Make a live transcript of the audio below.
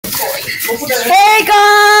Hey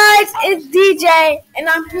guys, it's DJ, and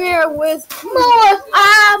I'm here with more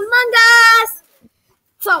Among Us.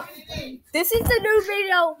 So, this is the new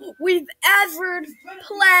video we've ever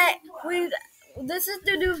played. This is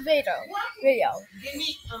the new video.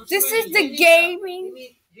 This is the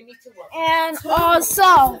gaming, and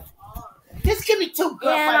also, Just give me two.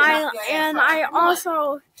 and I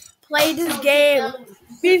also played this game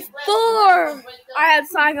before I had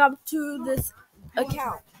signed up to this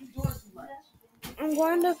account. I'm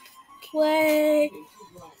going to play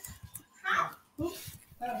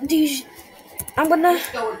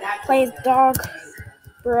dog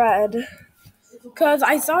bread because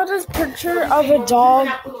I saw this picture of a dog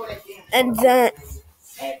and then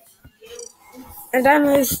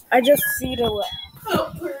I just see the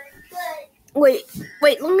wait,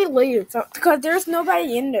 let me leave because there's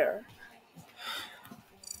nobody in there.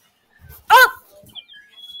 Oh!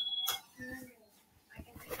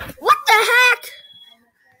 What the heck?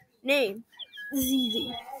 Name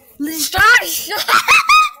ZZ. Miss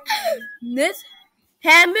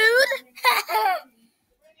Hamoud.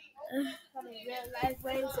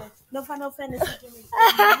 No Final Fantasy.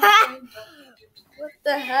 What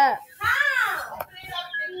the heck?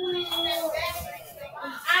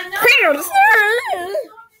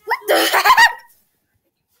 What the heck?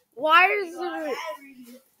 Why is it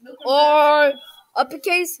or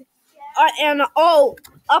uppercase and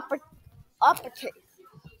uppercase?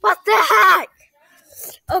 What the heck?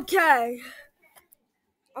 Okay,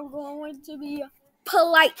 I'm going to be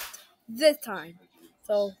polite this time.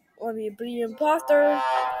 So let me be imposter.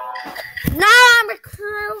 Now I'm a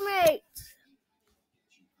crewmate.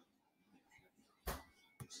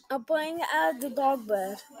 I'm playing as the dog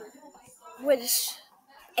bed, which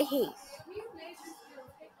I hate.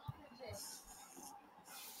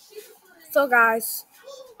 So guys,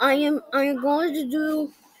 I am going to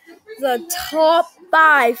do the top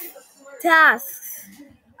 5 tasks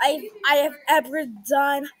I have ever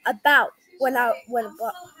done about when I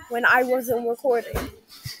wasn't recording.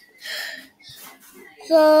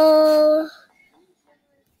 So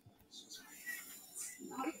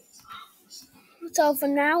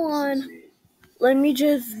from now on, let me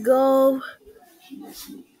just go.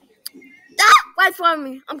 Wait for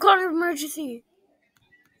me! I'm calling an emergency.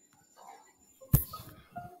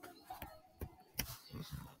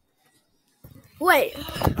 Wait.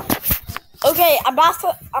 Okay, I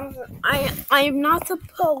am not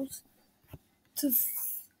supposed to.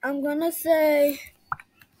 I'm gonna say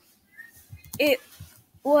it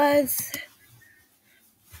was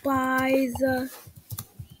by the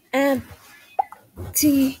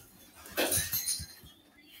empty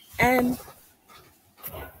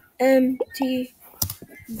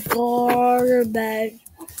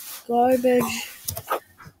garbage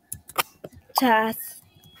task.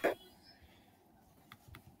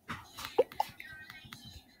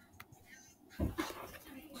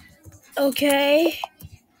 Okay.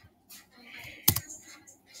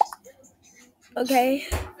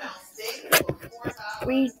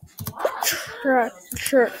 We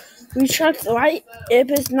trust white.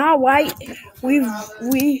 If it's not white, we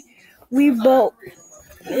vote.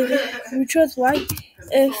 If we trust white,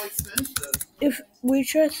 if we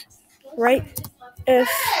trust right, if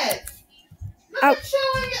I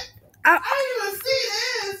didn't even see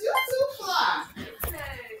this. You're too fly.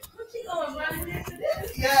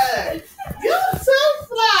 Yes. You're too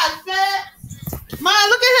fly, fat. Ma,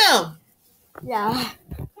 look at him. Yeah.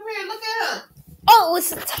 Come here, look at him. Oh,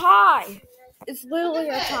 it's a tie. It's literally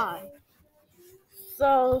a tie.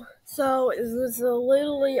 So it was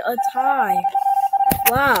literally a tie.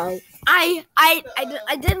 Wow. I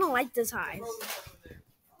didn't like the tie.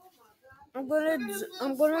 I'm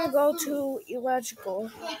gonna go to electrical.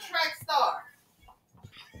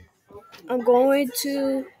 I'm going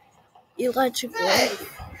to electrical.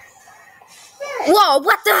 Whoa!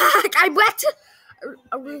 What the heck? I went to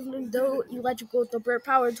do electrical to burn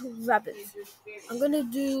power to weapons. I'm gonna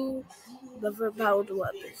do the burn power to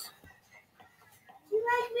weapons.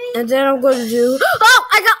 And then I'm going to do. Oh!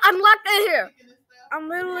 I'm locked in here. I'm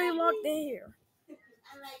literally locked in here.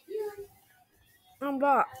 I'm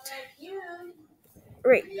locked.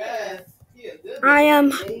 Wait. I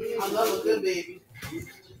am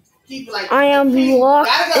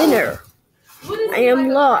locked in there. I am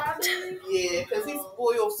locked. Yeah, because he's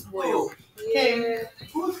spoiled. Okay.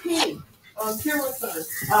 Who's king? Kira's son.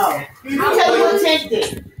 Oh. You tell me what Tank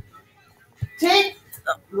did. Tank?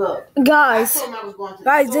 Look. Guys,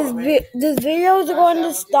 this video is going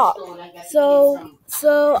to stop. So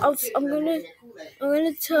I'm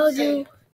gonna tell you